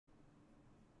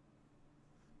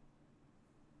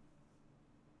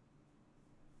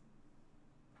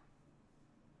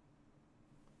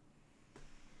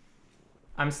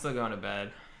I'm still going to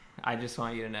bed. I just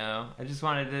want you to know. I just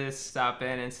wanted to stop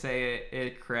in and say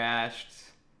it crashed.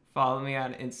 Follow me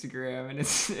on Instagram and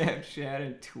Snapchat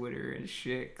and Twitter and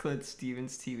shit. Clint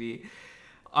Stevens TV.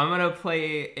 I'm gonna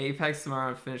play Apex tomorrow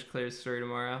and finish Claire's story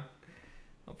tomorrow.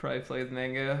 I'll probably play with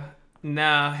Mango.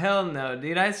 No, hell no,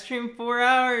 dude. I stream 4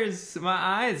 hours. My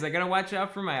eyes. I gotta watch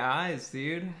out for my eyes,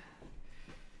 dude.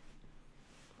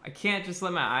 I can't just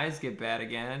let my eyes get bad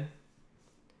again.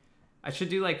 I should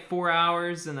do like 4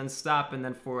 hours and then stop and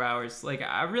then 4 hours. Like,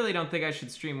 I really don't think I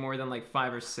should stream more than like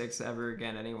 5 or 6 ever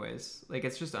again anyways. Like,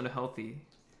 it's just unhealthy.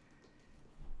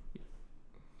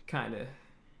 Kinda.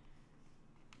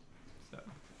 So.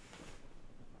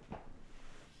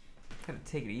 Gotta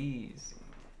take it easy.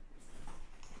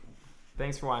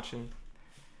 Thanks for watching.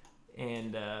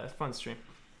 And fun stream.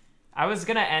 I was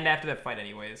gonna end after that fight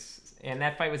anyways. And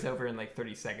that fight was over in like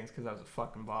 30 seconds because I was a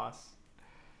fucking boss.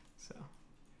 So.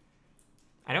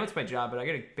 I know it's my job, but I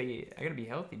gotta be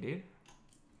healthy, dude.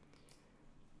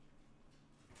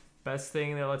 Best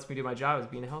thing that lets me do my job is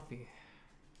being healthy.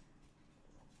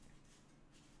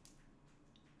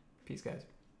 Peace, guys.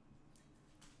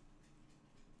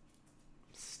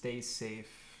 Stay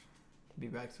safe. Be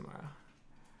back tomorrow.